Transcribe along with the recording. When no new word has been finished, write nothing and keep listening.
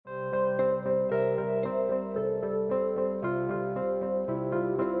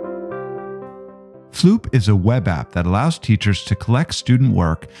Floop is a web app that allows teachers to collect student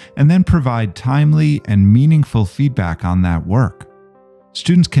work and then provide timely and meaningful feedback on that work.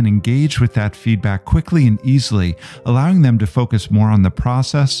 Students can engage with that feedback quickly and easily, allowing them to focus more on the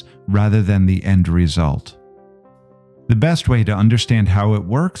process rather than the end result. The best way to understand how it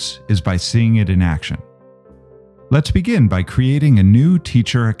works is by seeing it in action. Let's begin by creating a new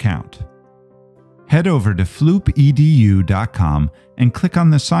teacher account. Head over to floopedu.com and click on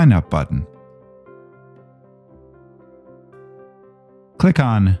the Sign Up button. Click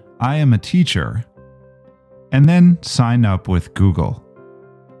on I am a teacher, and then Sign Up with Google.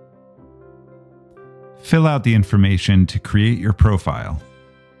 Fill out the information to create your profile.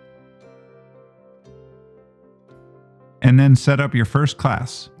 And then set up your first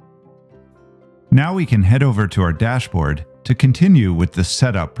class. Now we can head over to our dashboard to continue with the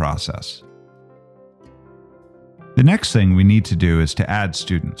setup process. The next thing we need to do is to add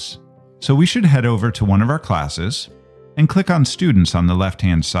students. So we should head over to one of our classes and click on Students on the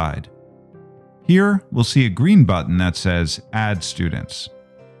left-hand side. Here, we'll see a green button that says Add Students.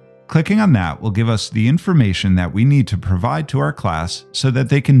 Clicking on that will give us the information that we need to provide to our class so that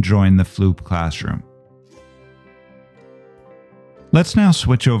they can join the Floop classroom. Let's now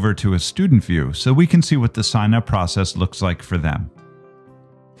switch over to a student view so we can see what the sign-up process looks like for them.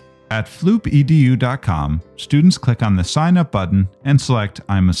 At floopedu.com, students click on the Sign Up button and select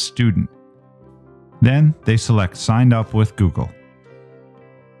I'm a student. Then they select Sign Up with Google.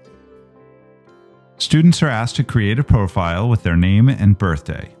 Students are asked to create a profile with their name and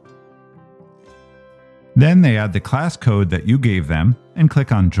birthday. Then they add the class code that you gave them and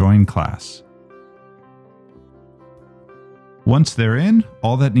click on Join Class. Once they're in,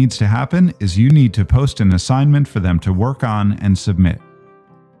 all that needs to happen is you need to post an assignment for them to work on and submit.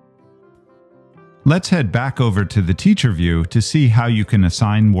 Let's head back over to the teacher view to see how you can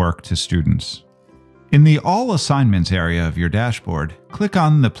assign work to students. In the All Assignments area of your dashboard, click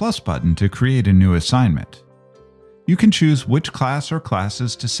on the plus button to create a new assignment. You can choose which class or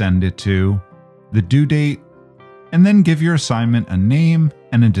classes to send it to, the due date, and then give your assignment a name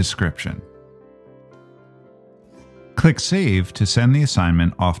and a description. Click Save to send the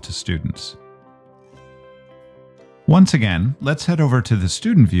assignment off to students. Once again, let's head over to the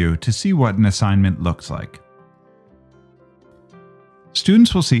student view to see what an assignment looks like.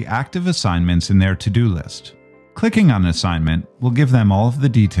 Students will see active assignments in their to-do list. Clicking on an assignment will give them all of the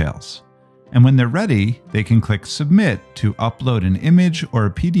details. And when they're ready, they can click Submit to upload an image or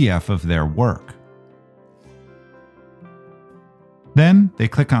a PDF of their work. Then they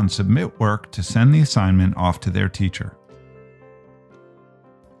click on Submit Work to send the assignment off to their teacher.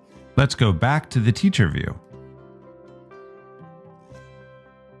 Let's go back to the teacher view.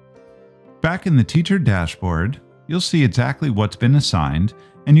 Back in the teacher dashboard, you'll see exactly what's been assigned,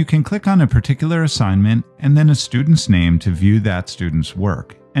 and you can click on a particular assignment and then a student's name to view that student's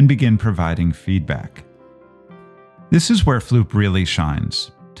work and begin providing feedback. This is where Floop really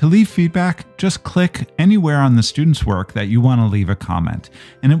shines. To leave feedback, just click anywhere on the student's work that you want to leave a comment,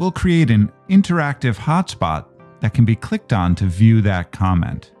 and it will create an interactive hotspot that can be clicked on to view that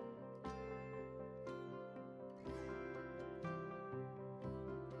comment.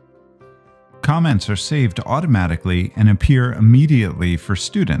 Comments are saved automatically and appear immediately for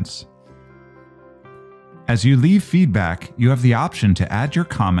students. As you leave feedback, you have the option to add your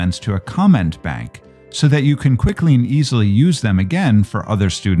comments to a comment bank so that you can quickly and easily use them again for other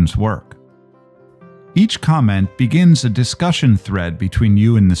students' work. Each comment begins a discussion thread between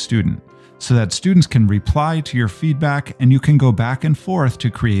you and the student, so that students can reply to your feedback and you can go back and forth to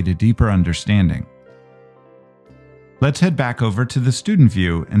create a deeper understanding. Let's head back over to the student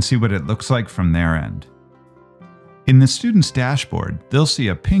view and see what it looks like from their end. In the student's dashboard, they'll see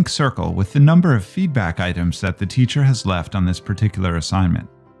a pink circle with the number of feedback items that the teacher has left on this particular assignment.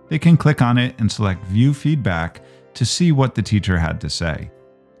 They can click on it and select View Feedback to see what the teacher had to say.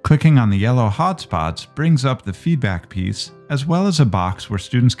 Clicking on the yellow hotspots brings up the feedback piece, as well as a box where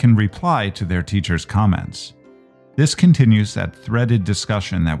students can reply to their teacher's comments. This continues that threaded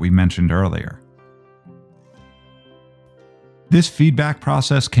discussion that we mentioned earlier. This feedback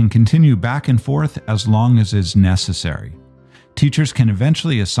process can continue back and forth as long as is necessary. Teachers can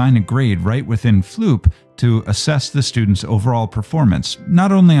eventually assign a grade right within Floop to assess the student's overall performance,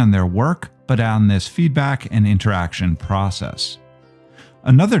 not only on their work, but on this feedback and interaction process.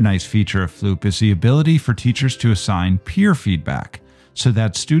 Another nice feature of Floop is the ability for teachers to assign peer feedback, so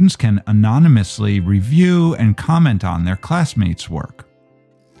that students can anonymously review and comment on their classmates' work.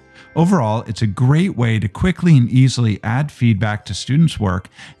 Overall, it's a great way to quickly and easily add feedback to students' work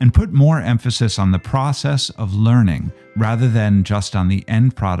and put more emphasis on the process of learning rather than just on the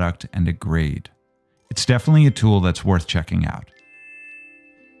end product and a grade. It's definitely a tool that's worth checking out.